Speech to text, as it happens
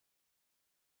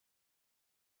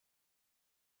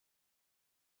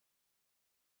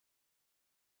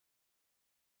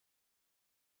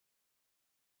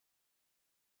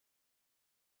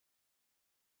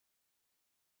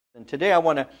And today I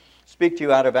want to speak to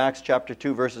you out of Acts chapter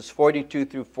 2, verses 42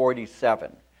 through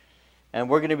 47. And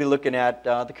we're going to be looking at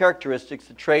the characteristics,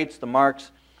 the traits, the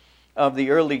marks of the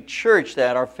early church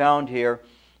that are found here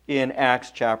in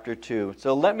Acts chapter 2.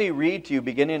 So let me read to you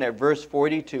beginning at verse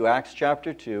 42, Acts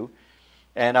chapter 2.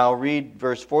 And I'll read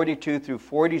verse 42 through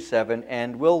 47,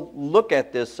 and we'll look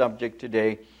at this subject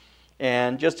today.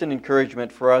 And just an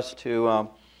encouragement for us to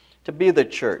be the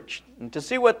church, and to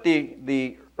see what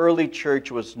the early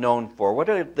church was known for. What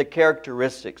are the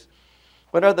characteristics?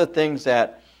 What are the things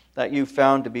that you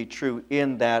found to be true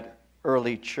in that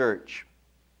early church?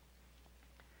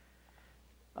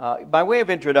 By way of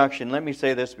introduction, let me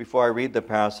say this before I read the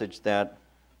passage, that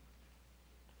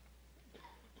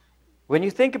when you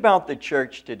think about the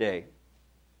church today,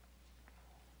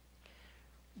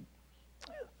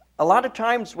 a lot of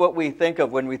times what we think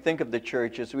of when we think of the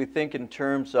church is we think in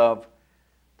terms of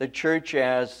the church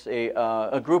as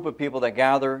a group of people that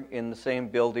gather in the same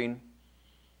building,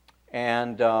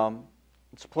 and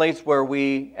it's a place where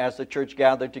we as the church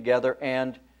gather together,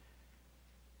 and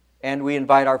we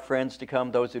invite our friends to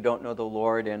come, those who don't know the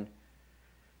Lord. And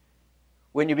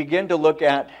when you begin to look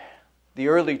at the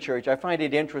early church, I find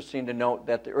it interesting to note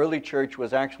that the early church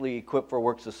was actually equipped for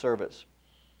works of service.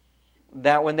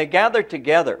 That when they gathered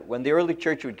together, when the early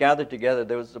church would gather together,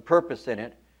 there was a purpose in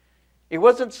it. It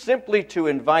wasn't simply to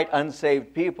invite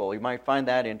unsaved people. You might find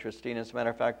that interesting. As a matter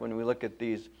of fact, when we look at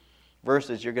these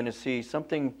verses, you're going to see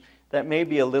something that may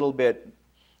be a little bit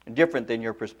different than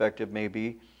your perspective may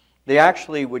be. They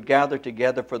actually would gather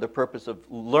together for the purpose of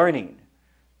learning.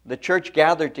 The church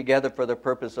gathered together for the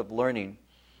purpose of learning.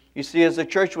 You see, as the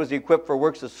church was equipped for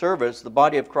works of service, the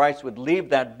body of Christ would leave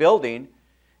that building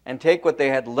and take what they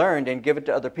had learned and give it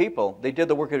to other people. They did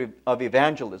the work of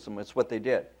evangelism. It's what they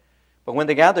did. But when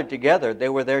they gathered together, they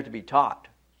were there to be taught.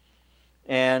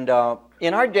 And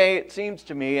in our day, it seems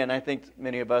to me, and I think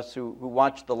many of us who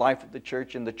watch the life of the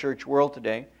church in the church world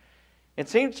today, it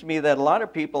seems to me that a lot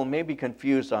of people may be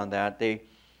confused on that. They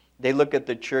look at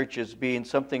the church as being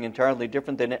something entirely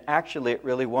different than it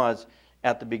really was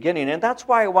at the beginning. And that's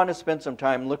why I want to spend some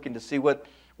time looking to see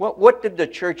what did the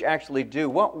church actually do?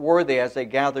 What were they as they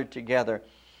gathered together?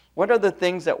 What are the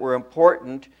things that were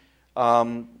important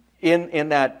in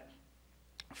that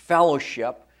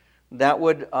fellowship that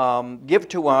would give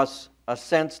to us a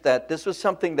sense that this was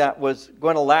something that was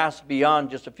going to last beyond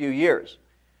just a few years,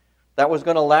 that was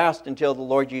going to last until the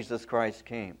Lord Jesus Christ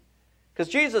came? Because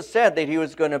Jesus said that He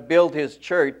was going to build His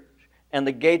church and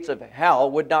the gates of hell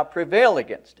would not prevail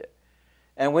against it.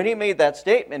 And when He made that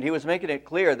statement, He was making it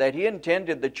clear that He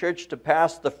intended the church to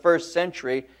pass the first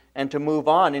century and to move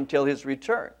on until His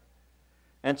return.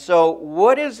 And so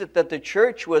what is it that the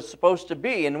church was supposed to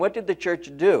be, and what did the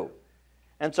church do?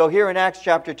 And so here in Acts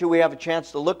chapter 2, we have a chance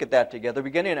to look at that together,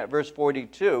 beginning at verse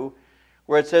 42,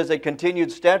 where it says, "They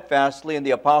continued steadfastly in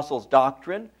the apostles'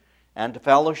 doctrine and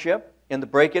fellowship, in the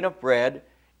breaking of bread,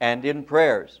 and in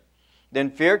prayers.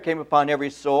 Then fear came upon every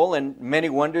soul, and many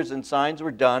wonders and signs were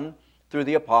done through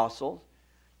the apostles.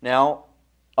 Now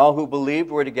all who believed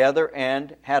were together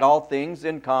and had all things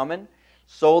in common,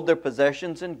 sold their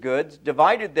possessions and goods,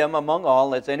 divided them among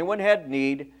all as anyone had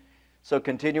need. So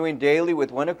continuing daily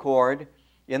with one accord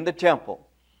in the temple,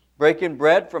 breaking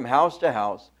bread from house to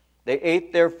house, they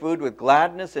ate their food with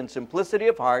gladness and simplicity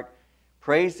of heart,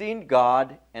 praising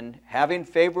God and having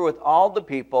favor with all the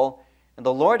people. And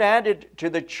the Lord added to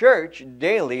the church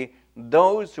daily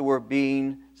those who were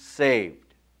being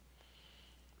saved."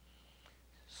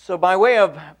 So by way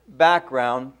of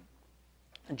background,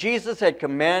 Jesus had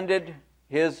commanded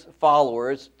His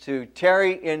followers to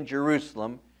tarry in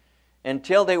Jerusalem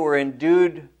until they were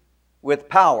endued with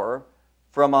power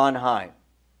from on high.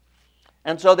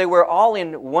 And so they were all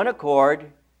in one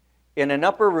accord in an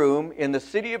upper room in the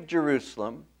city of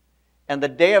Jerusalem, and the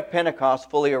day of Pentecost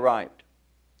fully arrived.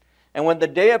 And when the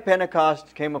day of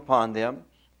Pentecost came upon them,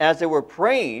 as they were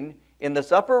praying in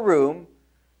this upper room,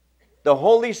 the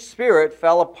Holy Spirit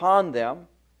fell upon them,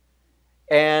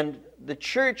 and the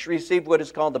church received what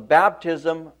is called the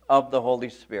baptism of the Holy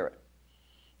Spirit.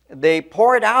 They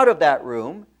poured out of that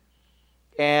room,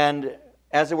 and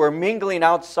as they were mingling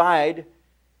outside,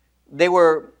 they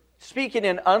were speaking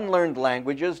in unlearned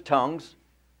languages, tongues,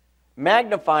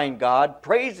 magnifying God,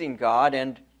 praising God,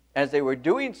 and as they were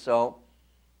doing so,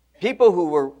 people who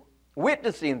were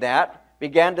witnessing that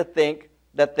began to think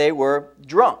that they were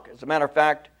drunk. As a matter of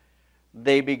fact,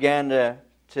 they began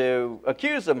to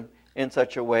accuse them in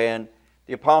such a way. And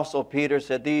the Apostle Peter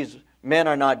said, "These men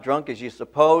are not drunk as you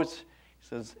suppose." He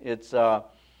says,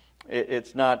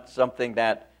 it's not something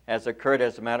that has occurred.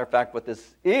 As a matter of fact, what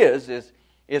this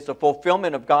is a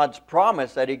fulfillment of God's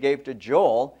promise that He gave to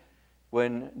Joel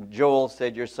when Joel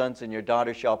said, "Your sons and your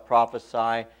daughters shall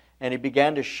prophesy," and he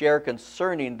began to share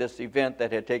concerning this event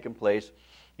that had taken place.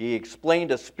 He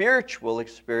explained a spiritual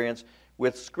experience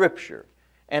with Scripture.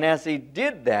 And as he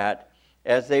did that,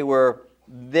 as they were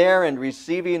there and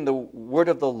receiving the word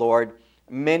of the Lord,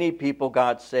 many people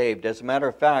got saved. As a matter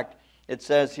of fact, it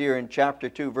says here in chapter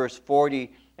 2, verse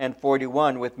 40 and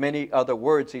 41, with many other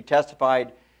words, he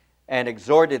testified and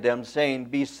exhorted them, saying,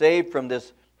 "Be saved from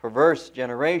this perverse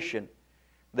generation."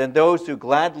 Then those who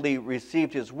gladly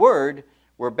received his word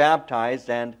were baptized,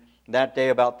 and that day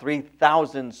about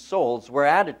 3,000 souls were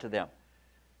added to them.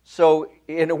 So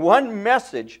in one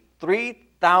message,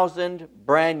 3,000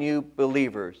 brand new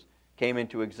believers came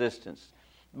into existence.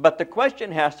 But the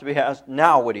question has to be asked,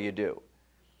 now what do you do?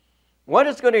 What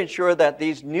is going to ensure that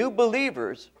these new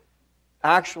believers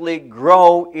actually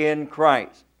grow in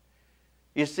Christ?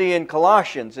 You see, in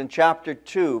Colossians, in chapter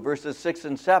 2, verses 6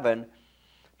 and 7,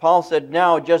 Paul said,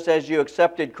 "Now, just as you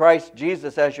accepted Christ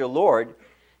Jesus as your Lord,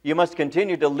 you must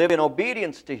continue to live in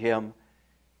obedience to Him."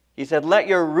 He said, "Let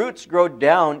your roots grow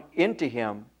down into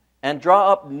Him and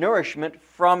draw up nourishment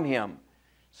from Him,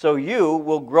 so you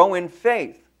will grow in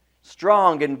faith,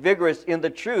 strong and vigorous in the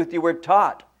truth you were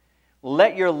taught.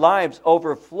 Let your lives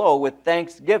overflow with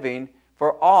thanksgiving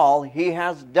for all He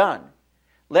has done.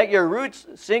 Let your roots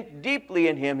sink deeply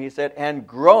in Him," he said, "and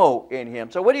grow in Him."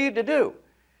 So what do you do?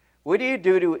 What do you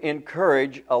do to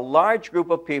encourage a large group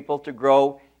of people to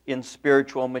grow in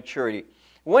spiritual maturity?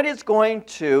 What is going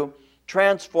to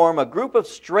transform a group of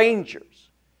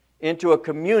strangers into a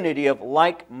community of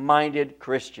like-minded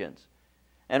Christians?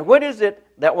 And what is it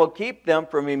that will keep them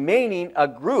from remaining a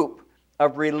group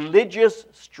of religious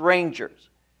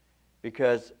strangers?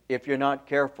 Because if you're not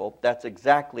careful, that's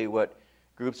exactly what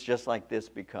groups just like this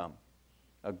become.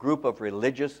 A group of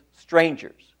religious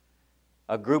strangers.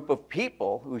 A group of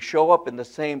people who show up in the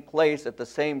same place at the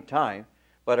same time,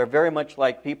 but are very much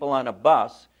like people on a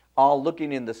bus, all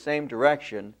looking in the same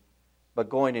direction, but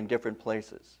going in different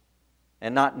places,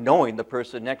 and not knowing the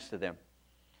person next to them.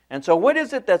 And so what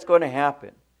is it that's going to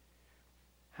happen?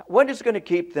 What is going to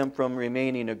keep them from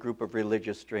remaining a group of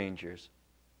religious strangers?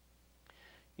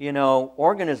 You know,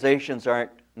 organizations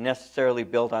aren't necessarily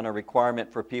built on a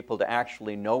requirement for people to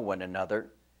actually know one another.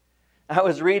 I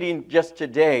was reading just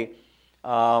today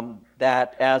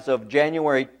that as of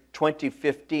January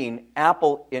 2015,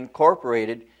 Apple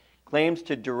Incorporated claims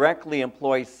to directly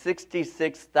employ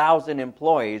 66,000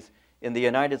 employees in the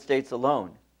United States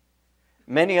alone.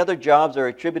 Many other jobs are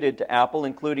attributed to Apple,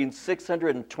 including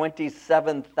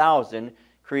 627,000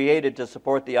 created to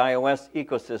support the iOS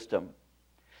ecosystem.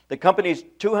 The company's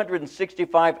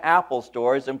 265 Apple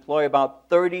stores employ about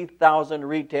 30,000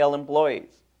 retail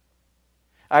employees.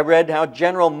 I read how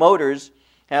General Motors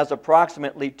has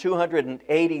approximately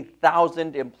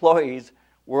 280,000 employees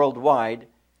worldwide,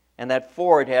 and that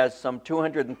Ford has some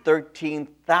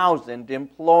 213,000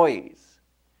 employees.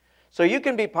 So you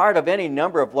can be part of any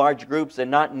number of large groups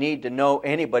and not need to know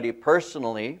anybody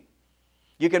personally.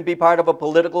 You can be part of a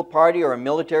political party or a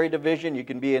military division. You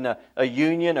can be in a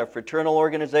union, a fraternal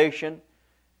organization.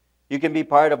 You can be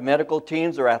part of medical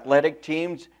teams or athletic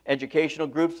teams, educational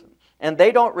groups. And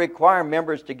they don't require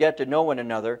members to get to know one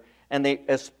another. And they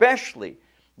especially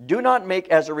do not make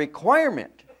as a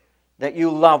requirement that you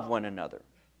love one another.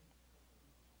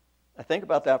 Now think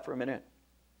about that for a minute.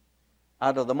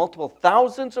 Out of the multiple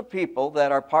thousands of people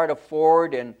that are part of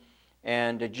Ford and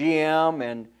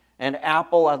GM and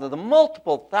Apple, out of the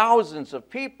multiple thousands of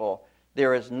people,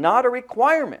 there is not a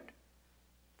requirement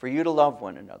for you to love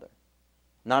one another.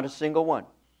 Not a single one.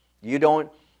 You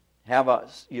don't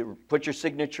you put your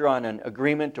signature on an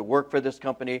agreement to work for this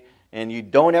company, and you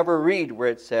don't ever read where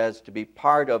it says, to be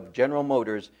part of General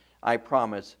Motors, I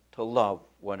promise to love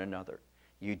one another.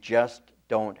 You just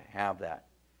don't have that.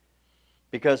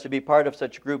 Because to be part of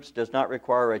such groups does not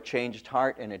require a changed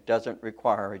heart, and it doesn't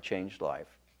require a changed life.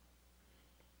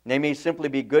 They may simply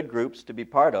be good groups to be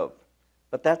part of,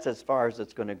 but that's as far as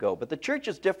it's going to go. But the church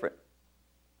is different.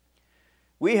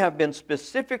 We have been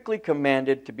specifically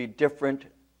commanded to be different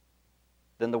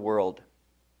than the world.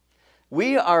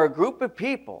 We are a group of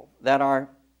people that are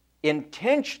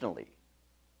intentionally,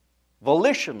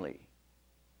 volitionally,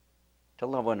 to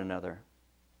love one another.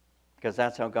 Because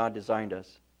that's how God designed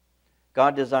us.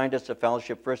 God designed us to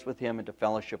fellowship first with Him and to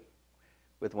fellowship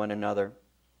with one another.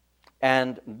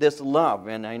 And this love,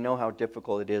 and I know how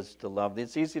difficult it is to love.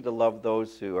 It's easy to love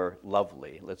those who are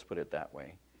lovely. Let's put it that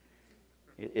way.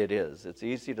 It is. It's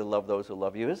easy to love those who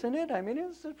love you, isn't it? I mean,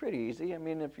 it's pretty easy. I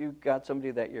mean, if you've got somebody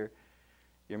that you're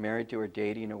married to or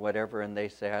dating or whatever, and they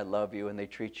say, I love you, and they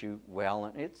treat you well,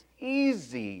 and it's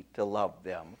easy to love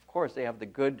them. Of course, they have the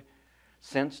good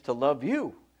sense to love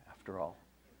you, after all.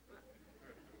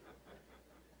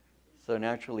 So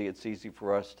naturally, it's easy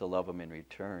for us to love them in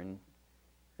return.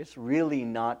 It's really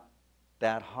not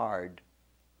that hard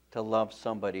to love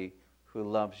somebody who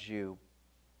loves you.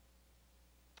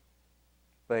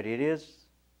 But it is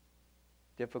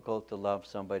difficult to love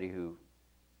somebody who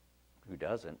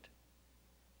doesn't.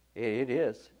 It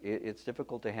is. It's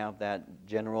difficult to have that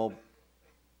general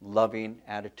loving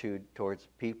attitude towards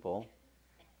people.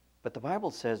 But the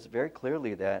Bible says very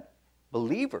clearly that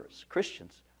believers,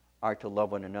 Christians, are to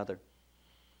love one another.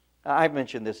 I've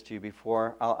mentioned this to you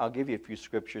before. I'll give you a few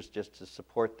scriptures just to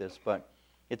support this. But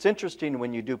it's interesting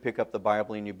when you do pick up the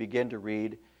Bible and you begin to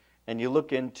read and you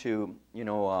look into,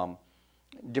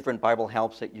 different Bible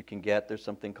helps that you can get. There's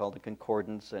something called a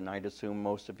concordance, and I'd assume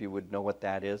most of you would know what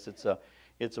that is.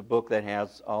 It's a book that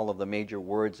has all of the major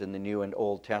words in the New and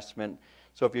Old Testament.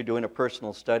 So if you're doing a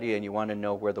personal study and you want to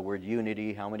know where the word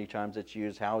unity, how many times it's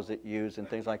used, how is it used, and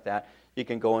things like that, you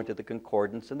can go into the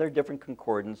concordance. And there are different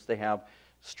concordance. They have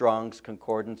Strong's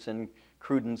concordance and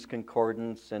Cruden's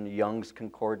concordance and Young's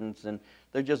concordance, and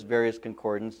they're just various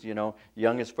concordance.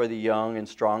 Young is for the young, and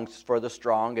Strong's for the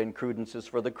strong, and Cruden's is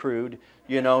for the crude.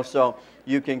 So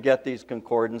you can get these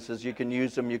concordances. You can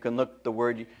use them. You can look at the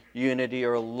word unity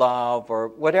or love or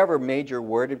whatever major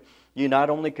word. You not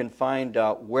only can find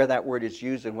where that word is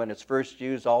used and when it's first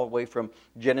used, all the way from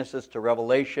Genesis to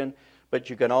Revelation, but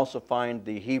you can also find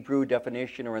the Hebrew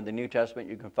definition, or in the New Testament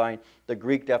you can find the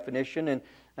Greek definition,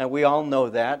 and we all know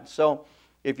that. So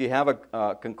if you have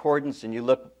a concordance and you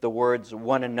look at the words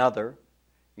one another,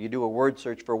 you do a word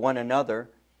search for one another,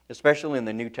 especially in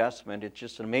the New Testament, it's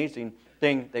just an amazing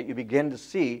thing that you begin to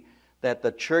see that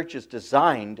the church is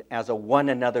designed as a one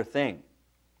another thing.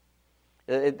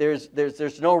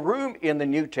 There's no room in the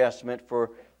New Testament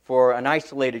for an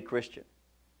isolated Christian.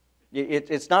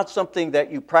 It's not something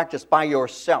that you practice by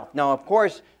yourself. Now, of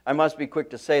course, I must be quick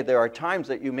to say there are times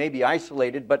that you may be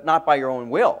isolated, but not by your own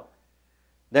will.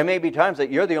 There may be times that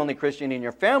you're the only Christian in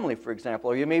your family, for example,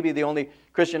 or you may be the only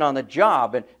Christian on the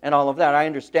job and all of that. I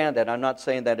understand that. I'm not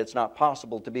saying that it's not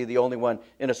possible to be the only one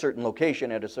in a certain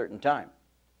location at a certain time.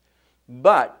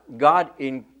 But God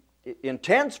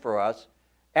intends for us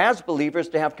as believers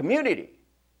to have community.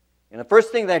 And the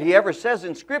first thing that He ever says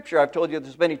in Scripture, I've told you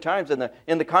this many times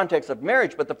in the context of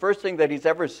marriage, but the first thing that He's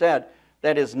ever said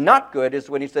that is not good is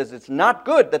when He says it's not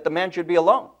good that the man should be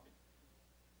alone.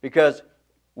 Because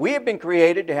we have been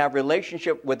created to have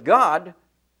relationship with God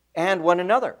and one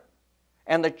another.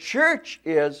 And the church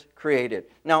is created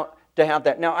now to have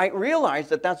that. Now, I realize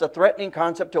that that's a threatening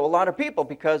concept to a lot of people,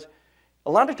 because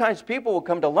a lot of times people will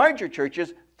come to larger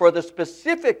churches for the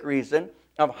specific reason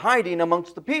of hiding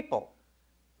amongst the people.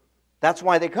 That's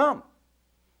why they come.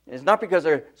 It's not because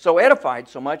they're so edified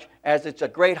so much as it's a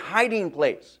great hiding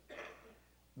place.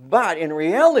 But in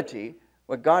reality,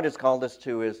 what God has called us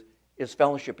to is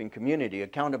fellowship and community,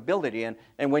 accountability. And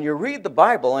when you read the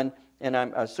Bible, and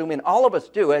I'm assuming all of us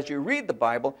do, as you read the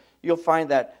Bible, you'll find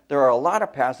that there are a lot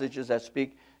of passages that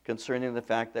speak concerning the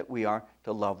fact that we are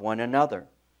to love one another.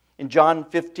 In John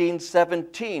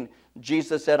 15:17,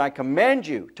 Jesus said, I command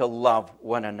you to love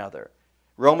one another.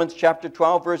 Romans chapter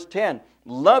 12, verse 10,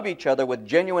 love each other with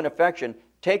genuine affection.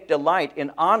 Take delight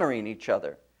in honoring each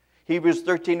other. Hebrews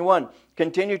 13:1,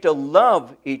 continue to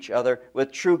love each other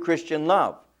with true Christian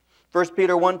love. 1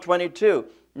 Peter 1:22,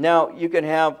 now you can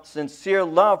have sincere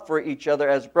love for each other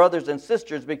as brothers and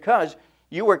sisters because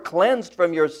you were cleansed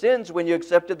from your sins when you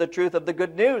accepted the truth of the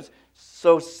good news.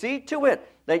 So see to it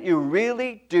that you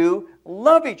really do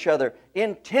love each other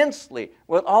intensely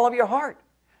with all of your heart.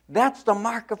 That's the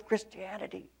mark of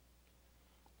Christianity.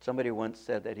 Somebody once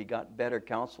said that he got better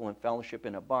counsel and fellowship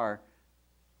in a bar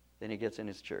than he gets in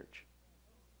his church.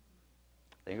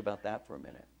 Think about that for a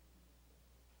minute.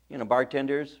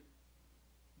 Bartenders,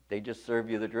 they just serve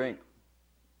you the drink.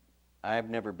 I've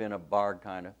never been a bar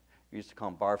kind of, we used to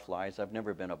call them bar flies. I've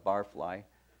never been a bar fly.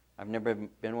 I've never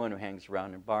been one who hangs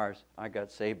around in bars. I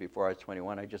got saved before I was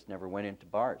 21. I just never went into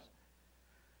bars.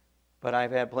 But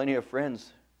I've had plenty of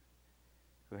friends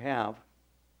who have,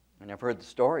 and I've heard the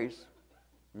stories.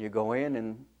 And you go in,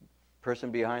 and the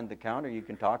person behind the counter, you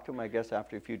can talk to them, I guess,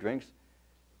 after a few drinks.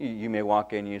 You may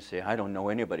walk in and you say, I don't know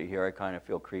anybody here. I kind of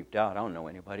feel creeped out. I don't know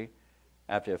anybody.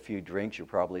 After a few drinks, you're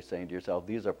probably saying to yourself,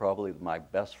 these are probably my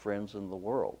best friends in the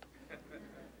world.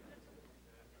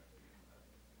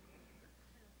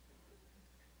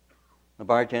 The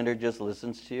bartender just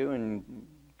listens to you and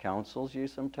counsels you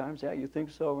sometimes. Yeah, you think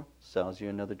so? Sells you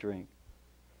another drink.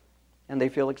 And they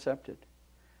feel accepted.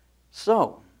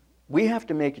 So, we have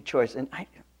to make a choice. And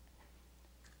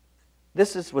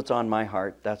This is what's on my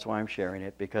heart. That's why I'm sharing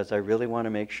it, because I really want to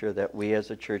make sure that we as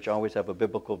a church always have a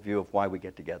biblical view of why we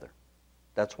get together.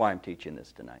 That's why I'm teaching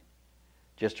this tonight,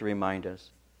 just to remind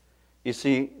us. You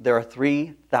see, there are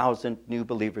 3,000 new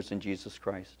believers in Jesus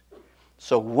Christ.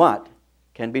 So what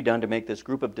can be done to make this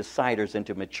group of deciders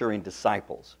into maturing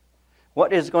disciples?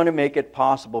 What is going to make it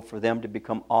possible for them to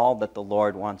become all that the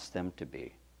Lord wants them to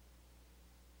be?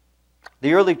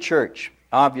 The early church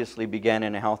obviously began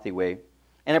in a healthy way,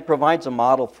 and it provides a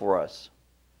model for us.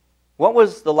 What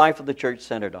was the life of the church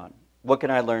centered on? What can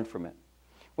I learn from it?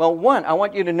 Well, one, I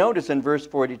want you to notice in verse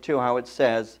 42 how it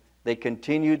says, they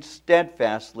continued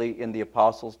steadfastly in the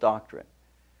apostles' doctrine.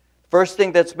 First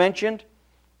thing that's mentioned,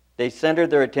 they centered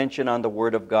their attention on the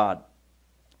Word of God.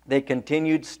 They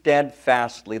continued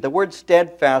steadfastly. The word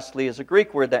steadfastly is a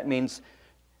Greek word that means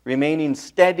remaining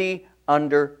steady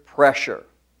under pressure.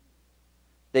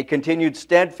 They continued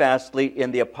steadfastly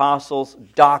in the apostles'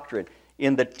 doctrine,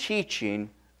 in the teaching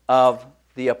of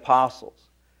the apostles.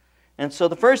 And so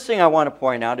the first thing I want to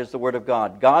point out is the Word of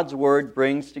God. God's Word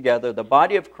brings together the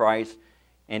body of Christ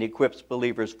and equips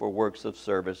believers for works of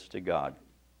service to God.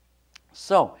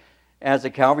 So, as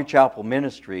a Calvary Chapel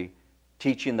ministry,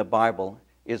 teaching the Bible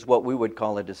is what we would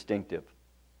call a distinctive.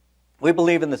 We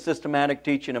believe in the systematic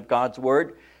teaching of God's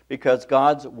Word because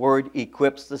God's Word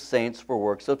equips the saints for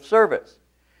works of service.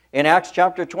 In Acts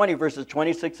chapter 20, verses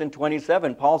 26 and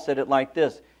 27, Paul said it like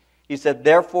this. He said,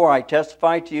 therefore I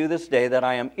testify to you this day that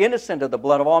I am innocent of the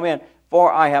blood of all men,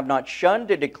 for I have not shunned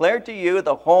to declare to you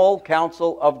the whole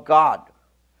counsel of God.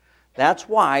 That's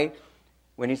why,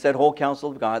 when he said whole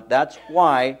counsel of God, that's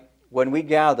why when we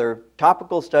gather,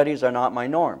 topical studies are not my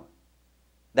norm.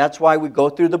 That's why we go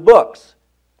through the books,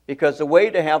 because the way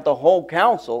to have the whole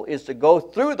counsel is to go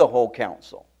through the whole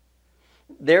counsel.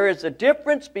 There is a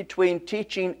difference between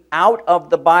teaching out of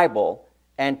the Bible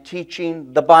and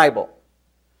teaching the Bible.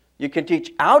 You can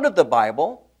teach out of the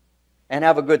Bible and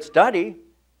have a good study,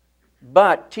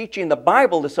 but teaching the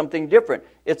Bible is something different.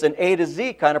 It's an A to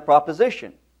Z kind of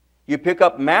proposition. You pick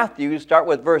up Matthew, you start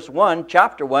with verse 1,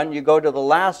 chapter 1, you go to the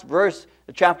last verse,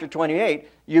 chapter 28,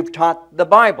 you've taught the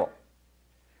Bible.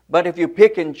 But if you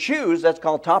pick and choose, that's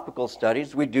called topical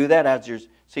studies. We do that as you're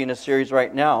seeing a series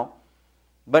right now.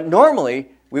 But normally,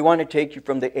 we want to take you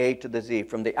from the A to the Z,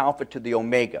 from the Alpha to the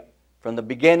Omega, from the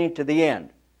beginning to the end,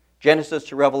 Genesis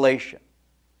to Revelation,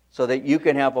 so that you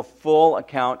can have a full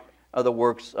account of the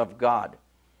works of God.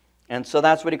 And so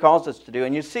that's what he calls us to do.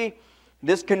 And you see,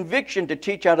 this conviction to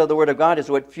teach out of the Word of God is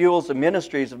what fuels the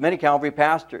ministries of many Calvary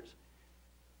pastors.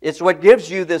 It's what gives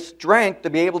you this strength to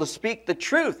be able to speak the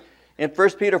truth. In 1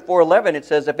 Peter 4:11, it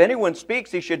says, if anyone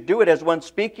speaks, he should do it as one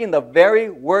speaking the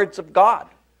very words of God.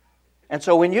 And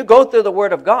so when you go through the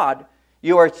Word of God,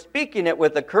 you are speaking it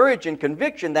with the courage and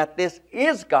conviction that this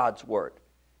is God's Word.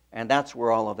 And that's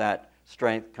where all of that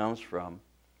strength comes from.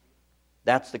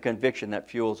 That's the conviction that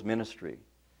fuels ministry.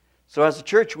 So as a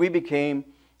church, we made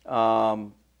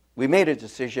a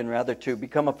decision rather to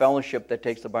become a fellowship that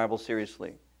takes the Bible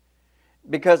seriously.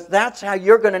 Because that's how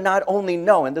you're going to not only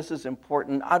know, and this is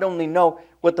important, not only know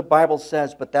what the Bible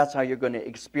says, but that's how you're going to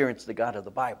experience the God of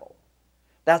the Bible.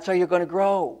 That's how you're going to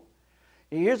grow.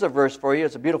 Here's a verse for you.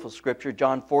 It's a beautiful scripture,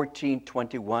 John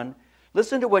 14:21.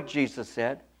 Listen to what Jesus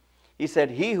said. He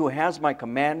said, he who has my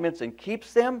commandments and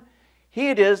keeps them, he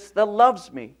it is that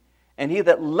loves me. And he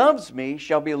that loves me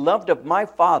shall be loved of my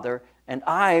Father, and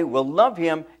I will love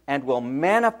him and will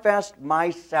manifest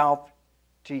myself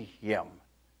to him.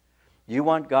 You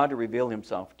want God to reveal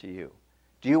himself to you.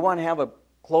 Do you want to have a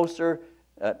closer,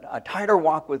 a tighter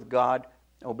walk with God?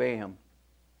 Obey him.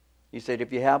 He said,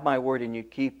 if you have my word and you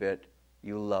keep it,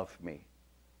 you love me.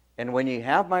 And when you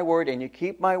have my word and you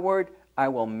keep my word, I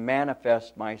will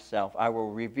manifest myself. I will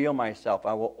reveal myself.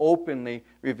 I will openly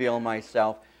reveal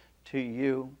myself to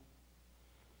you.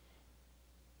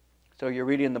 So you're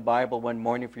reading the Bible one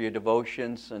morning for your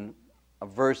devotions, and a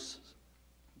verse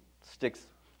sticks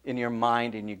in your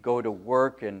mind, and you go to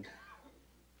work, and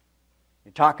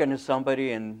you're talking to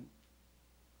somebody, and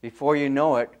before you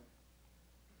know it,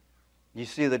 you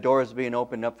see the doors being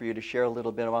opened up for you to share a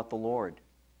little bit about the Lord.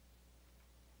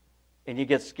 And you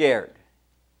get scared.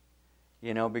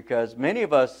 You know, because many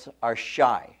of us are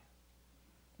shy.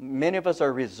 Many of us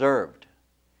are reserved.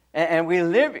 And we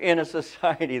live in a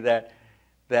society that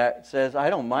says, I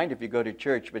don't mind if you go to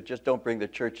church, but just don't bring the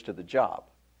church to the job.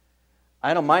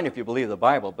 I don't mind if you believe the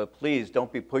Bible, but please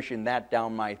don't be pushing that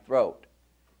down my throat.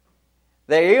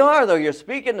 There you are, though. You're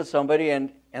speaking to somebody,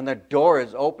 and the door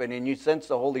is open, and you sense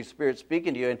the Holy Spirit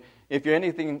speaking to you. And if you're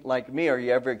anything like me, or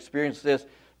you ever experienced this,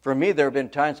 for me, there have been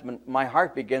times when my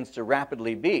heart begins to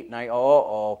rapidly beat. And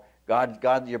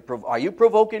God, are you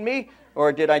provoking me?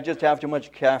 Or did I just have too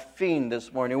much caffeine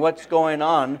this morning? What's going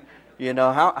on? You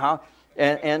know,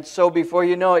 and so before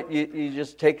you know it, you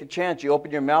just take a chance. You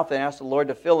open your mouth and ask the Lord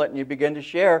to fill it, and you begin to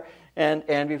share.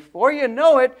 And before you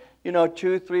know it,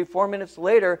 2, 3, 4 minutes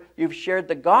later, you've shared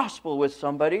the gospel with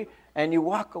somebody, and you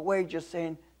walk away just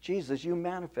saying, Jesus, you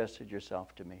manifested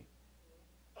yourself to me.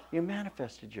 You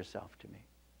manifested yourself to me.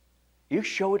 You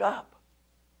showed up.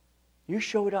 You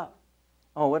showed up.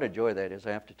 Oh, what a joy that is,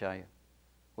 I have to tell you.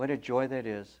 What a joy that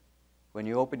is when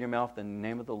you open your mouth in the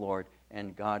name of the Lord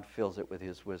and God fills it with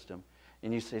His wisdom.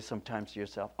 And you say sometimes to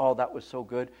yourself, oh, that was so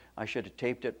good. I should have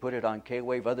taped it, put it on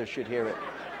K-Wave. Others should hear it.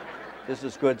 This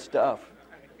is good stuff.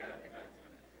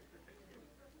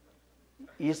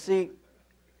 You see,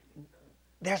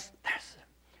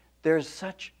 there's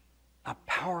such a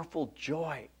powerful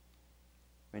joy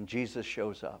when Jesus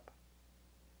shows up.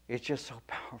 It's just so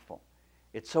powerful.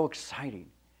 It's so exciting,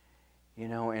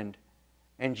 and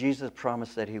Jesus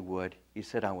promised that He would. He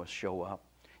said, I will show up.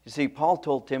 You see, Paul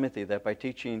told Timothy that by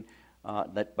teaching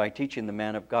the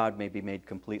man of God may be made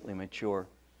completely mature.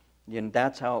 And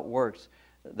that's how it works.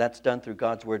 That's done through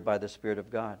God's Word by the Spirit of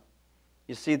God.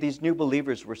 You see, these new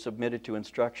believers were submitted to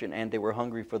instruction, and they were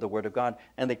hungry for the Word of God,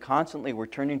 and they constantly were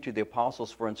turning to the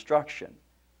apostles for instruction.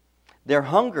 Their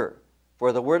hunger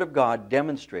for the Word of God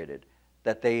demonstrated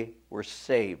that they were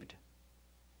saved.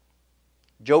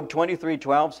 Job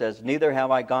 23:12 says, neither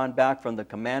have I gone back from the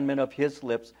commandment of His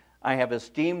lips. I have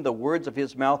esteemed the words of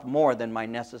His mouth more than my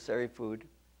necessary food.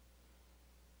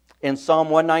 In Psalm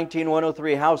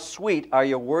 119:103, how sweet are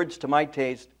your words to my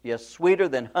taste, yes, sweeter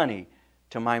than honey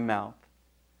to my mouth.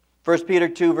 1 Peter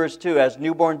 2, verse 2, as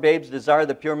newborn babes desire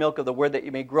the pure milk of the Word that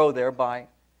you may grow thereby.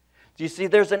 Do you see,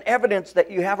 there's an evidence that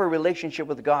you have a relationship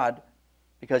with God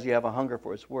because you have a hunger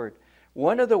for His Word.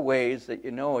 One of the ways that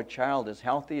you know a child is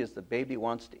healthy is the baby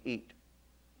wants to eat.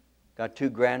 Got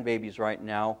 2 grandbabies right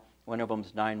now. One of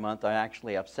them's 9 months. I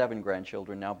actually have 7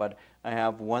 grandchildren now, but I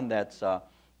have one that's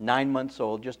 9 months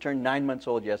old, just turned 9 months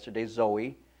old yesterday,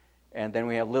 Zoe. And then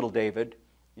we have little David,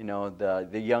 the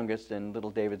youngest, and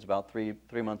little David's about 3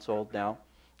 months old now.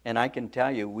 And I can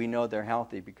tell you, we know they're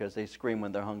healthy because they scream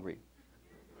when they're hungry.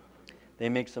 They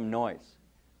make some noise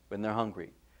when they're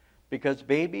hungry. Because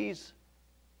babies,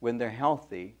 when they're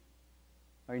healthy,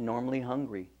 are normally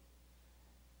hungry.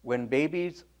 When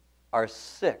babies are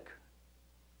sick,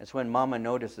 it's when mama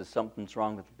notices something's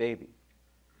wrong with the baby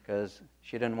because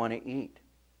she doesn't want to eat.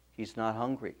 He's not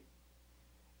hungry.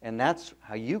 And that's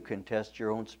how you can test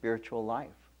your own spiritual life.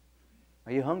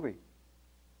 Are you hungry?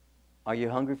 Are you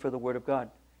hungry for the Word of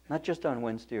God? Not just on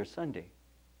Wednesday or Sunday.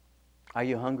 Are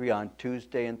you hungry on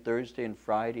Tuesday and Thursday and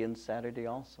Friday and Saturday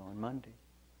also, and Monday?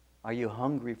 Are you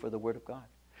hungry for the Word of God?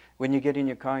 When you get in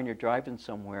your car and you're driving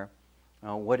somewhere,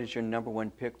 what is your number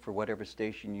one pick for whatever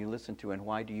station you listen to, and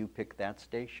why do you pick that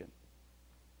station?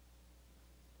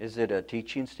 Is it a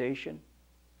teaching station?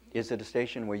 Is it a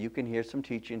station where you can hear some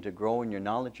teaching to grow in your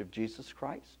knowledge of Jesus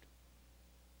Christ?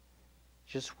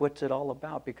 Just what's it all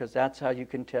about? Because that's how you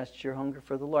can test your hunger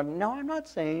for the Lord. No, I'm not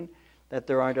saying that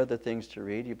there aren't other things to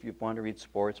read. If you want to read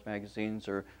sports magazines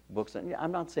or books,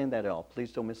 I'm not saying that at all.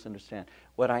 Please don't misunderstand.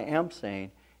 What I am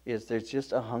saying is there's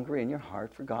just a hunger in your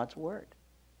heart for God's Word.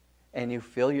 And you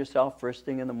fill yourself first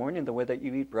thing in the morning the way that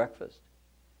you eat breakfast.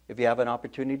 If you have an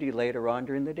opportunity later on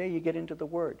during the day, you get into the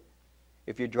Word.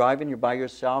 If you're driving, you're by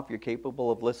yourself, you're capable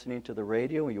of listening to the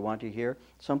radio, and you want to hear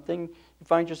something, you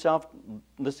find yourself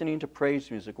listening to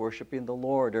praise music, worshiping the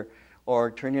Lord,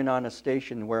 or turning on a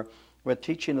station where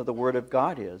teaching of the Word of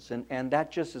God is. And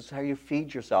that just is how you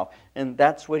feed yourself. And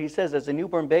that's what he says, as a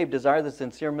newborn babe, desire the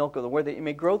sincere milk of the Word that you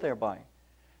may grow thereby.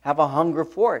 Have a hunger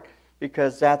for it,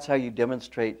 because that's how you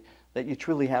demonstrate that you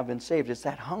truly have been saved. It's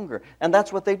that hunger. And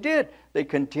that's what they did. They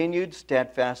continued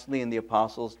steadfastly in the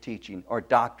apostles' teaching or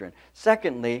doctrine.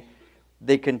 Secondly,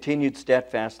 they continued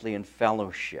steadfastly in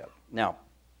fellowship. Now,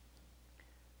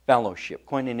 fellowship,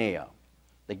 koinonia,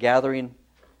 the gathering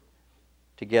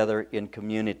together in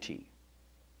community.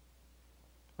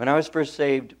 When I was first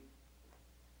saved,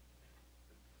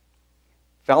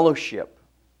 fellowship,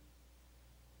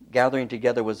 gathering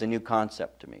together, was a new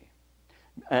concept to me.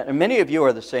 And many of you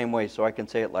are the same way, so I can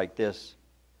say it like this.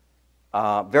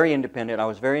 Very independent. I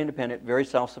was very independent, very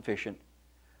self-sufficient.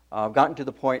 I've gotten to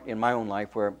the point in my own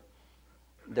life where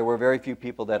there were very few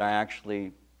people that I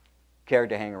actually cared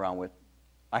to hang around with.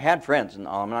 I had friends, and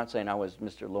I'm not saying I was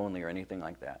Mr. Lonely or anything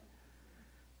like that.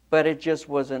 But it just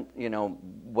wasn't,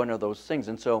 one of those things.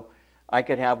 And so I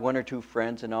could have 1 or 2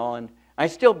 friends and all, and I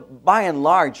still, by and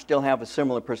large, still have a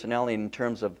similar personality in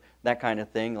terms of that kind of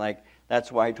thing. Like,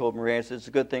 that's why I told Maria, I said, it's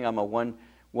a good thing I'm a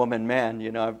one-woman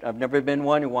man. I've never been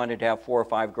one who wanted to have 4 or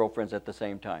 5 girlfriends at the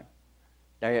same time.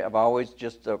 I've always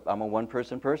I'm a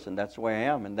one-person person. That's the way I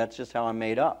am, and that's just how I'm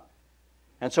made up.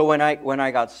 And so when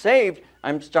I got saved,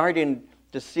 I'm starting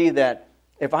to see that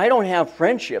if I don't have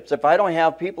friendships, if I don't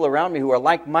have people around me who are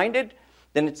like-minded,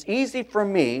 then it's easy for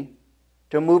me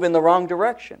to move in the wrong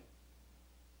direction.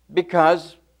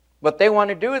 Because what they want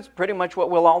to do is pretty much what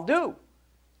we'll all do.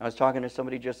 I was talking to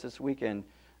somebody just this weekend,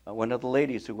 one of the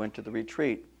ladies who went to the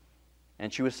retreat,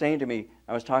 and she was saying to me,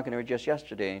 I was talking to her just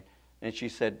yesterday, and she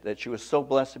said that she was so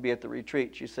blessed to be at the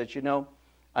retreat. She said, you know,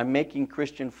 I'm making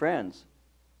Christian friends.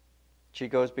 She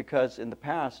goes, because in the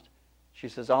past, she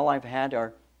says, all I've had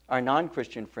are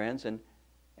non-Christian friends, and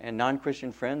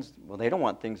non-Christian friends, well, they don't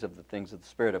want things of the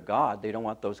Spirit of God. They don't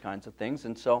want those kinds of things.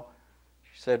 And so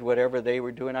she said, whatever they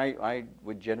were doing, I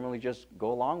would generally just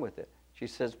go along with it. She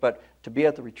says, but to be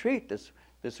at the retreat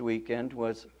this weekend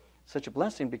was such a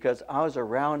blessing because I was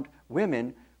around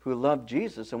women who love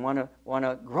Jesus and want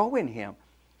to grow in Him.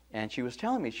 And she was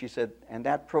telling me, she said, and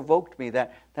that provoked me,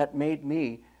 that made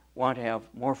me want to have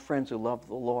more friends who love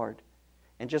the Lord.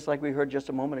 And just like we heard just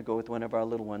a moment ago with one of our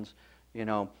little ones, you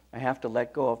know, I have to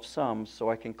let go of some so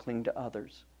I can cling to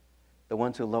others, the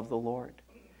ones who love the Lord.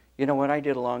 You know, what I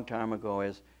did a long time ago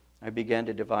is I began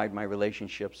to divide my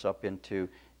relationships up into,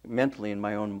 mentally in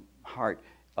my own heart,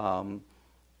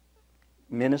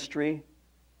 ministry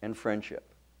and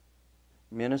friendship.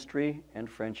 Ministry and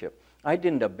friendship. I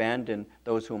didn't abandon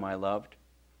those whom I loved.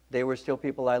 They were still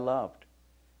people I loved.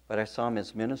 But I saw them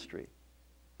as ministry.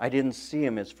 I didn't see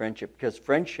them as friendship, because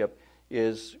friendship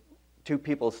is two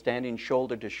people standing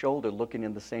shoulder to shoulder looking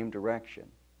in the same direction.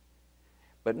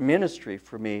 But ministry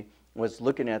for me was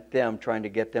looking at them, trying to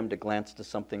get them to glance to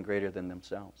something greater than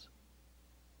themselves.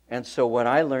 And so what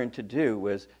I learned to do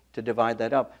was to divide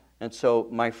that up. And so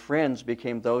my friends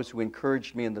became those who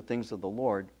encouraged me in the things of the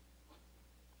Lord.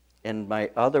 And my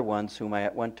other ones, whom I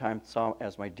at one time saw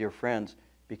as my dear friends,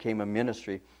 became a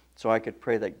ministry. So I could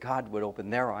pray that God would open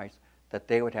their eyes, that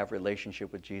they would have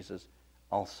relationship with Jesus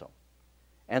also.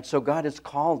 And so God has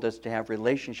called us to have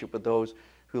relationship with those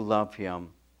who love Him.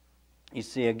 You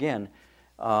see, again,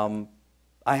 I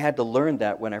had to learn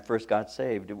that when I first got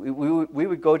saved. We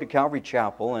would go to Calvary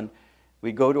Chapel, and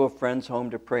we'd go to a friend's home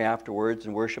to pray afterwards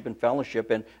and worship and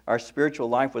fellowship, and our spiritual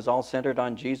life was all centered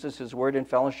on Jesus, His Word, and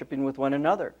fellowshipping with one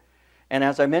another. And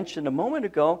as I mentioned a moment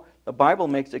ago, the Bible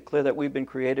makes it clear that we've been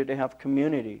created to have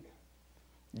community.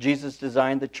 Jesus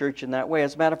designed the church in that way.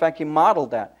 As a matter of fact, He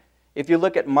modeled that. If you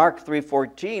look at Mark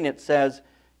 3:14, it says,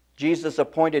 Jesus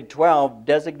appointed 12,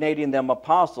 designating them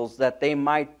apostles, that they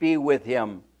might be with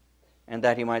Him, and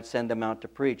that He might send them out to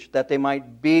preach, that they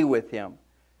might be with Him.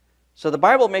 So the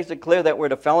Bible makes it clear that we're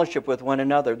to fellowship with one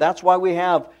another. That's why we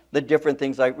have the different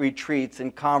things like retreats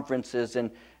and conferences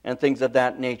and things of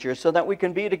that nature, so that we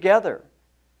can be together.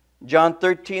 John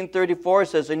 13:34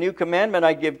 says, a new commandment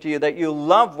I give to you, that you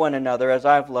love one another as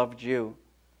I've loved you.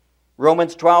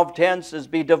 Romans 12:10 says,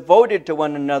 be devoted to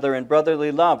one another in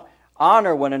brotherly love.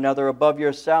 Honor one another above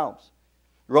yourselves.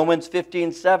 Romans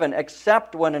 15:7,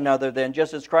 accept one another then,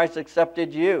 just as Christ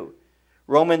accepted you.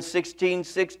 Romans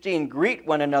 16:16, greet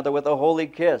one another with a holy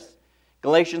kiss.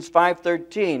 Galatians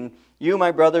 5:13, you,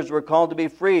 my brothers, were called to be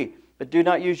free, but do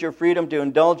not use your freedom to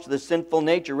indulge the sinful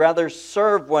nature. Rather,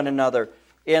 serve one another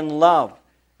in love.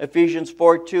 Ephesians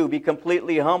 4:2, be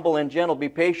completely humble and gentle, be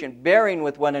patient, bearing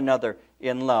with one another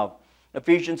in love.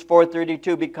 Ephesians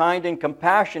 4:32, be kind and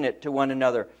compassionate to one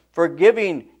another,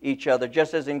 forgiving each other,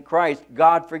 just as in Christ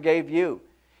God forgave you.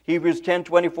 Hebrews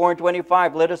 10:24 and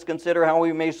 25, let us consider how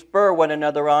we may spur one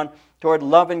another on toward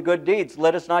love and good deeds.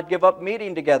 Let us not give up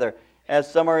meeting together,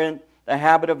 as some are in the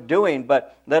habit of doing,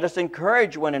 but let us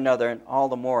encourage one another, and all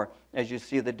the more as you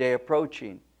see the day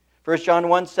approaching. 1 John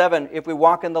 1:7, if we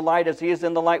walk in the light as He is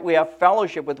in the light, we have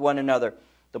fellowship with one another.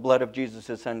 The blood of Jesus,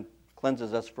 His Son,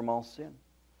 cleanses us from all sin.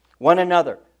 One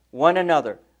another, one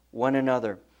another, one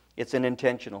another. It's an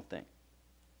intentional thing.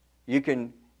 You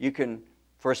can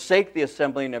forsake the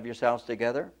assembling of yourselves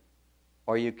together,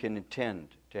 or you can intend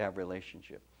to have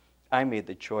relationship. I made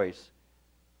the choice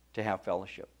to have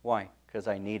fellowship. Why? Because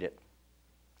I need it.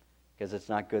 Because it's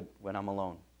not good when I'm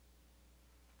alone.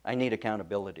 I need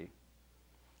accountability.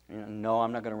 No,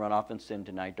 I'm not going to run off and sin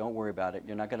tonight. Don't worry about it.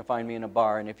 You're not going to find me in a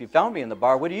bar. And if you found me in the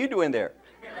bar, what are you doing there?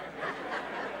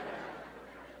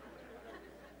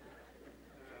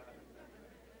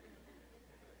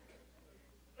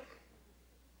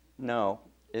 No,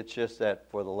 it's just that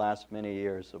for the last many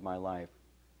years of my life,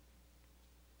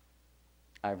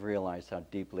 I've realized how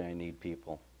deeply I need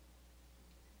people.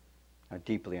 How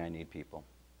deeply I need people.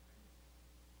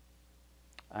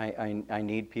 I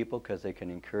need people because they can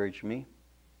encourage me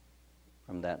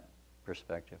from that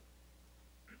perspective.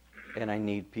 And I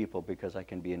need people because I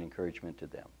can be an encouragement to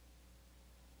them.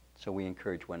 So we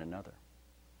encourage one another.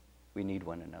 We need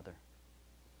one another.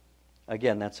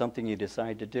 Again, that's something you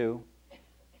decide to do,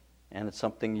 and it's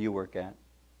something you work at.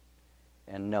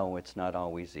 And no, it's not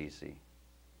always easy.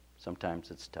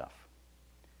 Sometimes it's tough.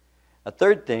 A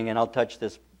third thing, and I'll touch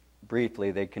this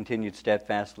briefly, they continued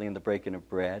steadfastly in the breaking of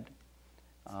bread.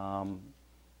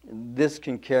 This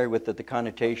can carry with it the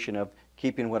connotation of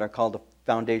keeping what are called the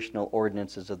foundational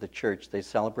ordinances of the church. They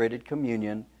celebrated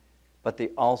communion, but they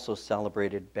also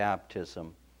celebrated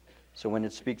baptism. So when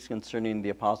it speaks concerning the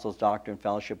apostles' doctrine,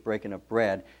 fellowship, breaking of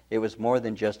bread, it was more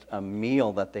than just a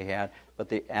meal that they had, but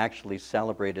they actually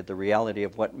celebrated the reality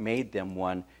of what made them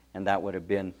one, and that would have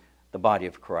been the body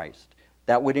of Christ.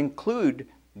 That would include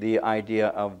the idea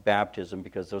of baptism,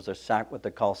 because those are what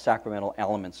they call sacramental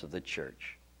elements of the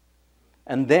church.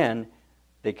 And then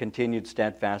they continued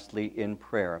steadfastly in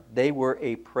prayer. They were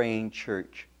a praying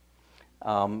church.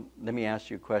 Let me ask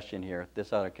you a question here.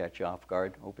 This ought to catch you off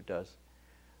guard. Hope it does.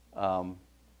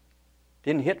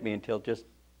 Didn't hit me until just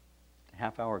a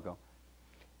half hour ago.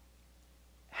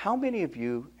 How many of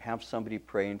you have somebody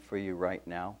praying for you right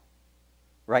now?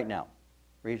 Right now.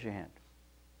 Raise your hand.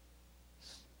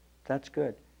 That's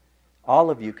good.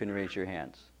 All of you can raise your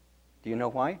hands. Do you know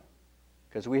why?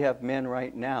 Because we have men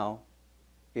right now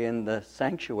in the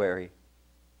sanctuary,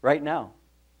 right now,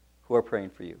 who are praying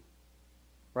for you.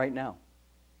 Right now.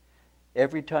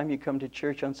 Every time you come to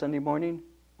church on Sunday morning,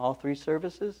 all 3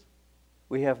 services,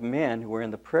 we have men who are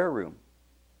in the prayer room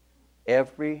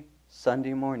every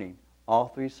Sunday morning, all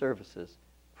 3 services,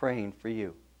 praying for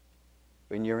you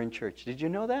when you're in church. Did you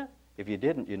know that? If you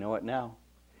didn't, you know it now.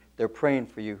 They're praying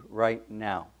for you right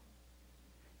now.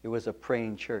 It was a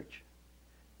praying church.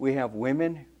 We have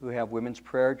women who have women's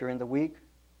prayer during the week.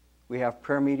 We have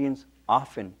prayer meetings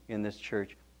often in this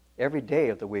church. Every day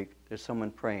of the week, there's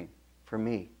someone praying for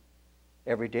me.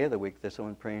 Every day of the week, there's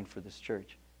someone praying for this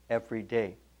church. Every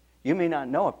day. You may not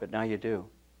know it, but now you do.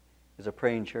 It's a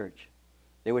praying church.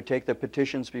 They would take their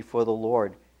petitions before the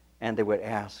Lord, and they would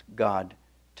ask God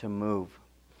to move.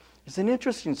 It's an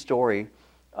interesting story.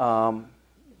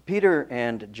 Peter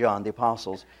and John, the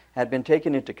apostles, had been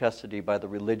taken into custody by the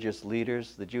religious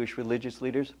leaders, the Jewish religious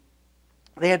leaders.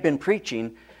 They had been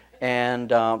preaching, and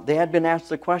they had been asked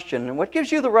the question, what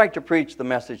gives you the right to preach the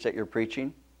message that you're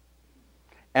preaching?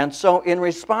 And so in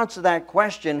response to that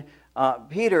question,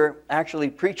 Peter actually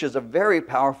preaches a very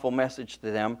powerful message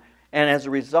to them. And as a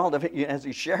result of it, as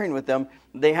he's sharing with them,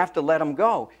 they have to let him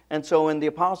go. And so when the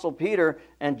Apostle Peter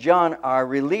and John are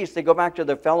released, they go back to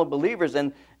their fellow believers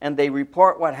and they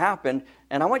report what happened.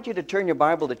 And I want you to turn your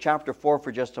Bible to chapter 4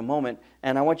 for just a moment.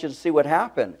 And I want you to see what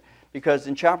happened. Because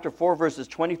in chapter 4, verses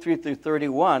 23 through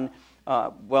 31,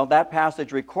 that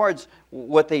passage records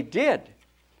what they did.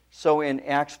 So in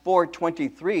Acts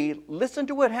 4:23, listen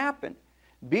to what happened.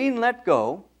 Being let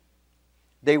go,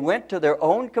 they went to their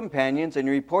own companions and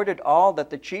reported all that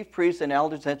the chief priests and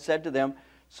elders had said to them.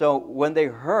 So when they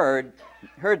heard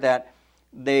that,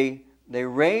 they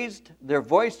raised their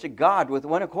voice to God with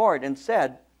one accord and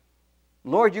said,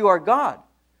 Lord, you are God,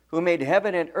 who made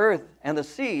heaven and earth and the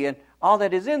sea and all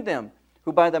that is in them,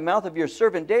 who by the mouth of your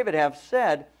servant David have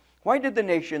said, why did the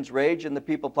nations rage and the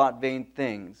people plot vain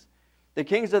things? The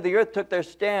kings of the earth took their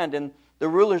stand, and the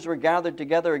rulers were gathered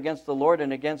together against the Lord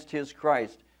and against his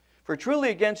Christ. For truly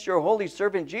against your holy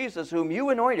servant Jesus, whom you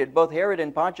anointed, both Herod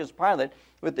and Pontius Pilate,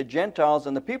 with the Gentiles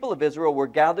and the people of Israel, were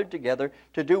gathered together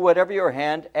to do whatever your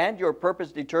hand and your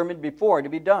purpose determined before to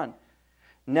be done.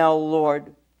 Now,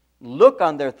 Lord, look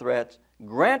on their threats,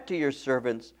 grant to your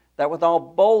servants that with all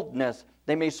boldness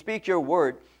they may speak your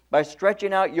word, by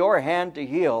stretching out your hand to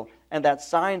heal, and that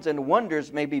signs and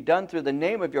wonders may be done through the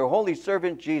name of your holy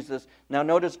servant Jesus. Now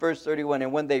notice verse 31.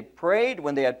 And when they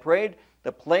had prayed,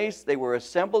 the place they were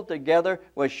assembled together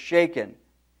was shaken.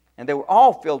 And they were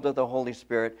all filled with the Holy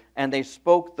Spirit, and they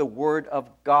spoke the word of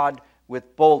God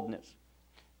with boldness.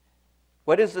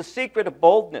 What is the secret of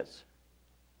boldness?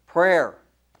 Prayer.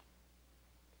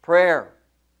 Prayer.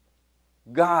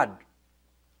 God,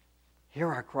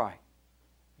 hear our cry.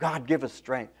 God, give us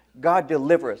strength. God,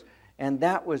 deliver us. And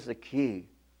that was the key.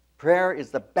 Prayer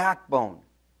is the backbone.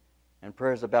 And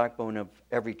prayer is the backbone of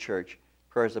every church.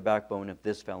 Prayer is the backbone of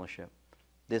this fellowship.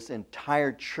 This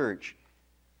entire church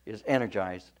is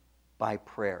energized by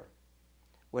prayer.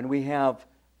 When we have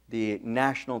the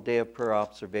National Day of Prayer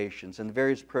observations and the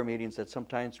various prayer meetings that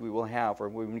sometimes we will have, or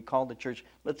when we call the church,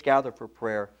 let's gather for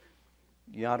prayer,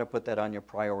 you ought to put that on your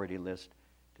priority list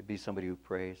to be somebody who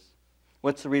prays.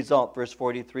 What's the result? Verse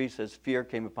 43 says, fear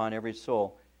came upon every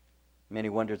soul. Many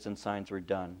wonders and signs were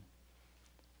done.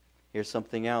 Here's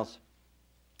something else.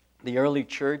 The early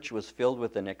church was filled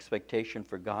with an expectation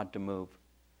for God to move.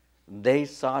 They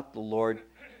sought the Lord,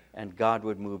 and God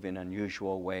would move in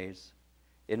unusual ways.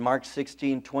 In Mark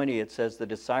 16:20, it says, the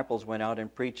disciples went out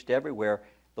and preached everywhere.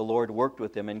 The Lord worked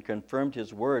with them and confirmed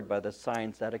His word by the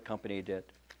signs that accompanied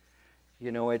it.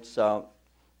 You know,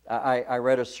 I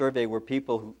read a survey where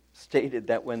people who stated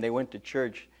that when they went to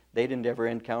church, they didn't ever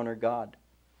encounter God.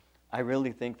 I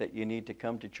really think that you need to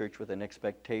come to church with an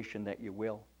expectation that you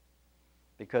will,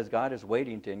 because God is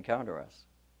waiting to encounter us.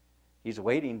 He's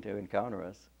waiting to encounter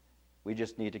us. We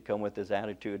just need to come with this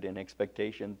attitude and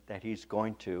expectation that He's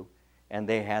going to. And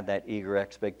they had that eager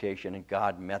expectation, and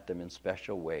God met them in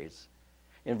special ways.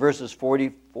 In verses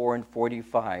 44 and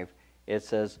 45, it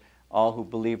says, all who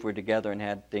believed were together and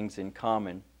had things in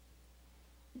common.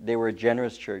 They were a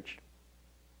generous church.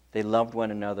 They loved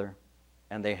one another,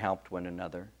 and they helped one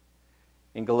another.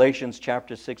 In Galatians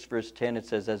chapter 6, verse 10, it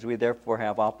says, as we therefore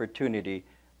have opportunity,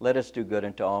 let us do good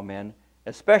unto all men,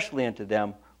 especially unto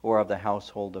them who are of the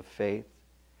household of faith.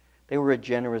 They were a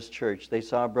generous church. They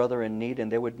saw a brother in need,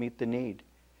 and they would meet the need.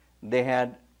 They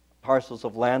had parcels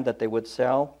of land that they would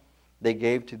sell. They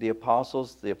gave to the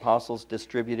apostles. The apostles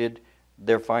distributed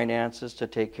their finances to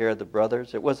take care of the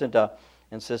brothers. It wasn't,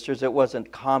 and sisters, it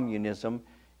wasn't communism.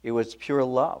 It was pure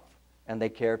love, and they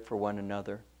cared for one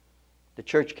another. The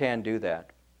church can do that.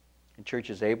 The church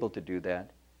is able to do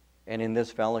that. And in this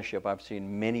fellowship, I've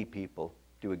seen many people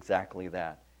do exactly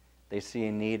that. They see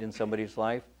a need in somebody's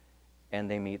life, and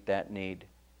they meet that need.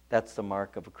 That's the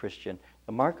mark of a Christian.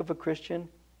 The mark of a Christian,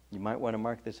 you might want to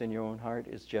mark this in your own heart,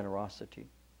 is generosity.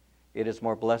 It is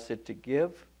more blessed to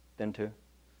give than to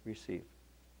receive.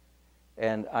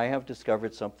 And I have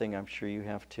discovered something, I'm sure you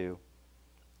have too.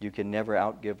 You can never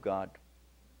outgive God.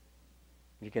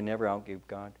 You can never outgive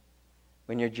God.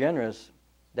 When you're generous,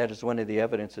 that is one of the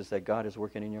evidences that God is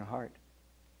working in your heart.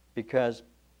 Because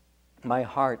my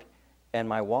heart and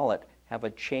my wallet have a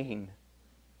chain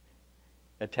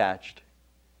attached.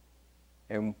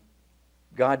 And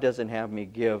God doesn't have me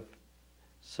give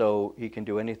so He can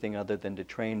do anything other than to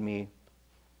train me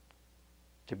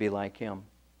to be like Him.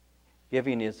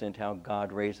 Giving isn't how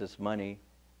God raises money.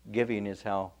 Giving is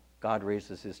how God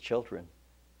raises His children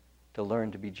to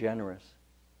learn to be generous,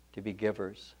 to be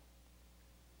givers.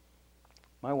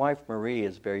 My wife Marie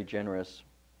is very generous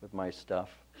with my stuff.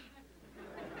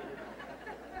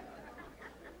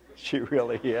 She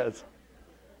really is.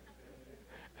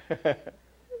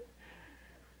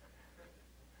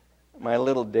 My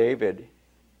little David,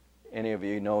 any of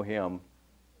you know him,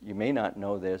 you may not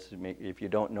know this. If you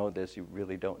don't know this, you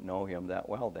really don't know him that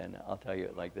well then. I'll tell you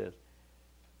it like this.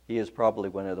 He is probably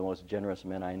one of the most generous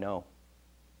men I know.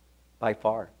 By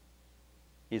far.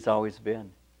 He's always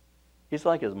been. He's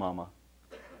like his mama.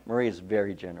 Marie is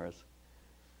very generous.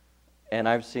 And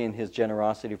I've seen his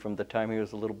generosity from the time he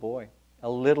was a little boy. A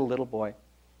little boy.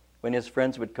 When his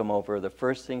friends would come over, the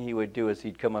first thing he would do is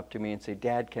he'd come up to me and say,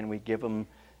 Dad, can we give him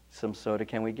some soda?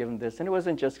 Can we give him this? And it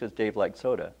wasn't just because Dave liked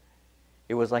soda.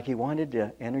 It was like he wanted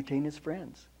to entertain his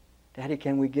friends. Daddy,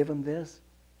 can we give him this?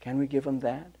 Can we give him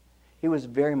that? He was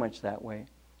very much that way.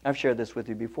 I've shared this with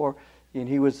you before. And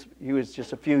he was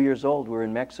just a few years old. We were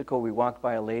in Mexico. We walked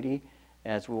by a lady.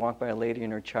 As we walked by a lady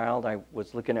and her child, I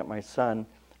was looking at my son.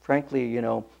 Frankly,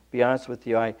 be honest with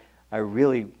you, I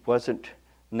really wasn't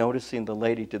noticing the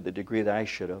lady to the degree that I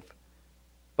should have.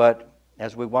 But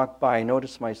as we walked by, I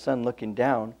noticed my son looking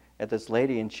down at this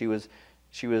lady, and she was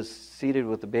seated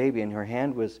with the baby, and her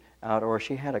hand was out, or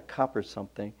she had a cup or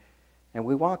something. And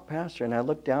we walked past her, and I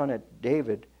looked down at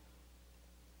David,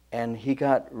 and he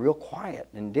got real quiet.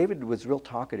 And David was real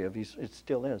talkative. It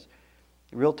still is.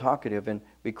 Real talkative. And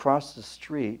we crossed the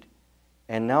street,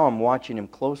 and now I'm watching him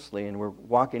closely, and we're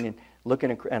walking in,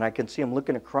 looking, and I can see him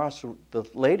looking across the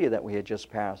lady that we had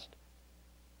just passed.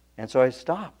 And so I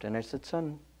stopped, and I said,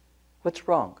 Son, what's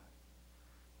wrong?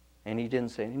 And he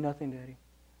didn't say nothing, Daddy.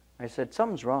 I said,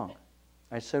 something's wrong.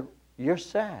 I said, you're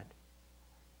sad.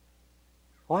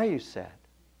 Why are you sad?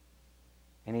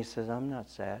 And he says, I'm not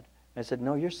sad. I said,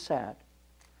 no, you're sad.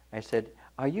 I said,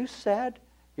 are you sad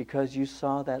because you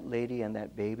saw that lady and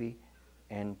that baby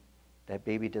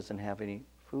doesn't have any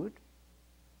food?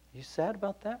 Are you sad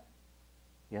about that?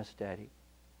 Yes, Daddy.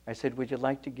 I said, would you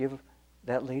like to give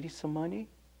that lady some money?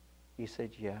 He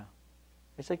said, yeah.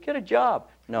 I said, get a job.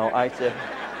 No, I said,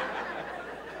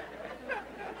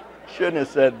 shouldn't have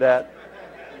said that.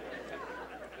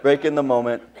 Breaking the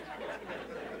moment.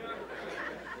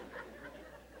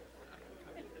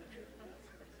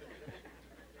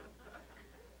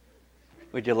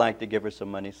 Would you like to give her some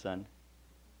money, son?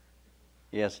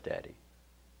 Yes, Daddy.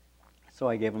 So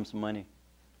I gave him some money.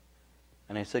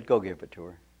 And I said, go give it to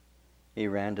her. He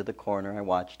ran to the corner. I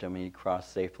watched him. He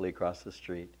crossed safely across the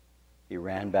street. He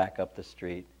ran back up the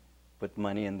street, put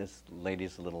money in this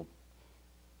lady's little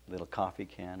coffee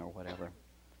can or whatever.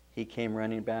 He came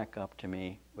running back up to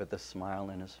me with a smile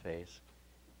in his face.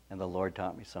 And the Lord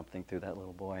taught me something through that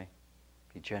little boy.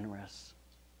 Be generous.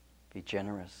 Be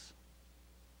generous.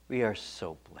 We are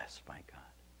so blessed by God.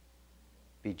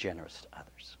 Be generous to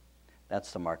others.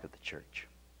 That's the mark of the church.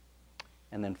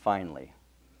 And then finally,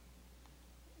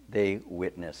 they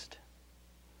witnessed.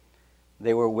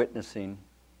 They were witnessing.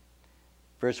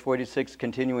 Verse 46,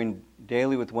 continuing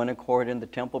daily with one accord in the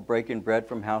temple, breaking bread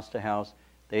from house to house,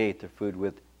 they ate their food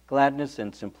with gladness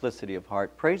and simplicity of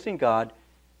heart, praising God,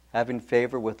 having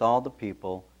favor with all the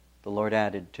people. The Lord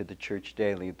added to the church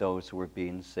daily those who were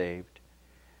being saved.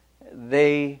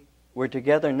 They were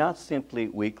together not simply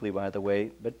weekly, by the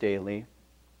way, but daily.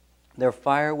 Their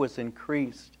fire was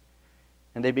increased,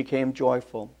 and they became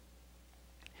joyful,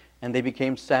 and they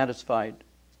became satisfied,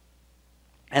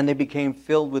 and they became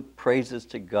filled with praises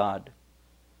to God.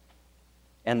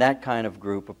 And that kind of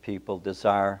group of people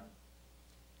desire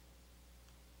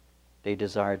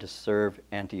to serve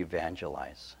and to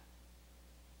evangelize.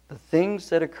 The things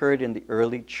that occurred in the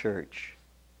early church,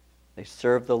 they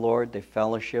served the Lord, they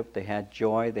fellowshiped, they had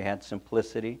joy, they had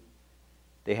simplicity,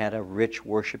 they had a rich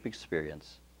worship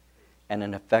experience, and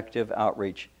an effective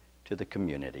outreach to the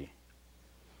community.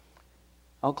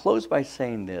 I'll close by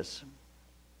saying this.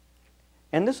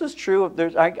 And this is true.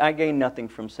 I gain nothing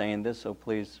from saying this, so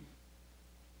please,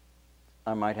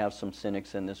 I might have some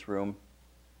cynics in this room.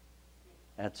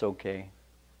 That's okay.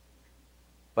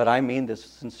 But I mean this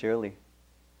sincerely.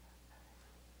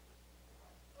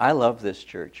 I love this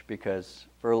church because,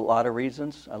 for a lot of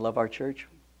reasons, I love our church.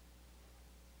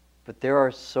 But there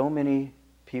are so many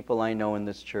people I know in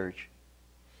this church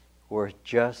who are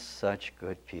just such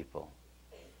good people.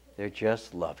 They're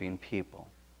just loving people.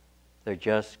 They're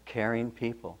just caring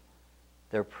people.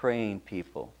 They're praying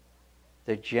people.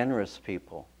 They're generous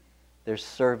people. They're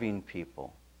serving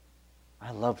people.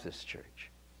 I love this church.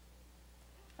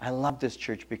 I love this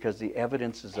church because the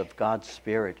evidences of God's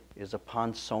Spirit is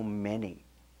upon so many.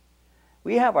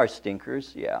 We have our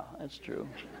stinkers. Yeah, that's true.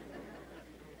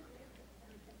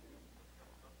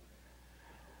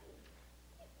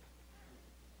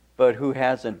 But who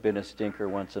hasn't been a stinker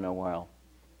once in a while?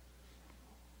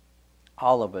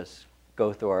 All of us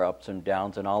go through our ups and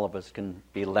downs, and all of us can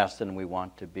be less than we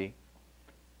want to be.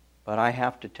 But I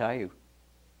have to tell you,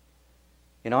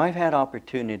 I've had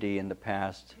opportunity in the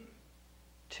past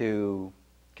to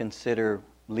consider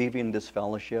leaving this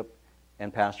fellowship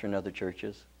and pastoring other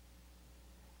churches,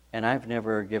 and I've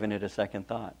never given it a second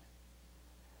thought.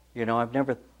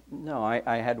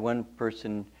 I had one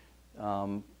person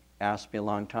ask me a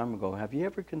long time ago, have you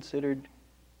ever considered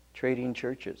trading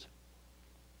churches?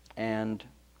 And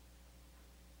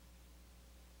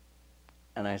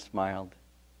I smiled.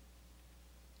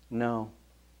 No.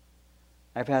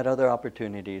 I've had other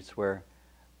opportunities where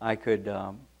I could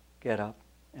get up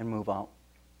and move out.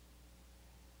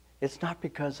 It's not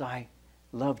because I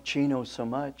love Chino so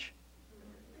much.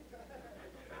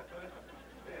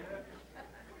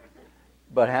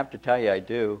 But I have to tell you, I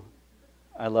do.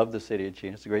 I love the city of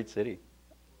Chino. It's a great city.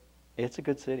 It's a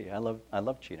good city. I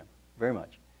love Chino very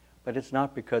much. But it's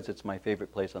not because it's my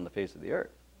favorite place on the face of the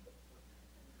earth.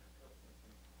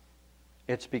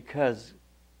 It's because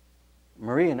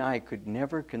Marie and I could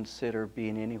never consider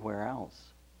being anywhere else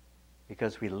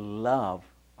because we love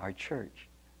our church.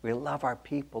 We love our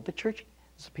people. The church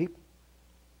is the people.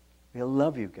 We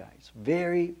love you guys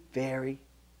very, very,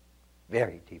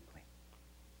 very deeply.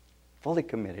 Fully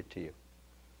committed to you.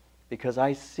 Because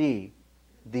I see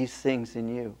these things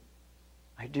in you.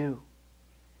 I do.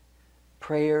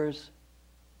 Prayers,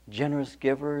 generous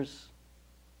givers,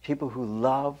 people who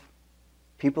love,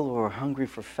 people who are hungry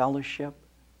for fellowship,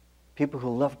 people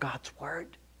who love God's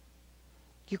Word.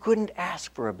 You couldn't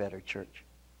ask for a better church.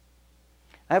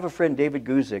 I have a friend, David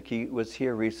Guzik. He was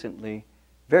here recently.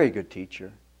 Very good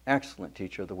teacher. Excellent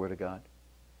teacher of the Word of God.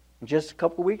 And just a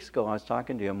couple of weeks ago, I was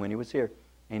talking to him when he was here.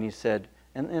 And he said,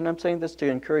 and I'm saying this to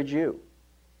encourage you.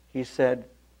 He said,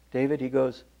 David, he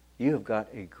goes, you have got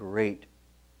a great,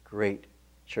 great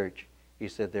church. He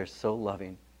said, they're so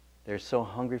loving. They're so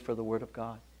hungry for the Word of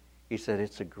God. He said,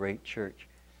 it's a great church.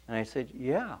 And I said,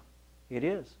 yeah, it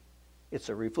is. It's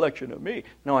a reflection of me.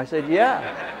 No, I said,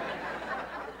 yeah.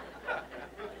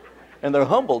 And they're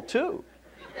humble, too.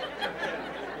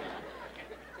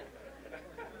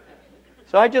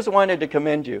 So I just wanted to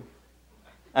commend you.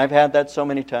 I've had that so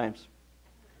many times.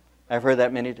 I've heard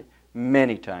that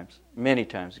many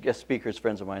times. Guest speakers,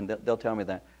 friends of mine, they'll tell me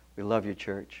that. We love your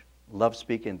church. Love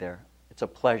speaking there. It's a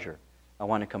pleasure I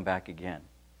want to come back again.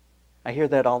 I hear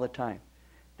that all the time.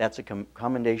 That's a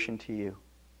commendation to you.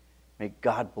 May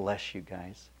God bless you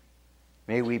guys.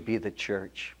 May we be the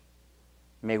church.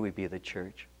 May we be the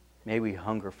church. May we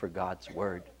hunger for God's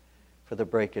word, for the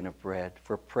breaking of bread,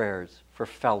 for prayers, for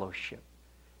fellowship.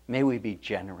 May we be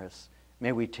generous.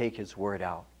 May we take his word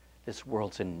out. This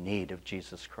world's in need of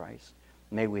Jesus Christ.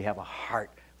 May we have a heart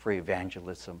for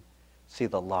evangelism, see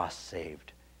the lost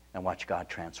saved, and watch God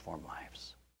transform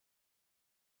lives.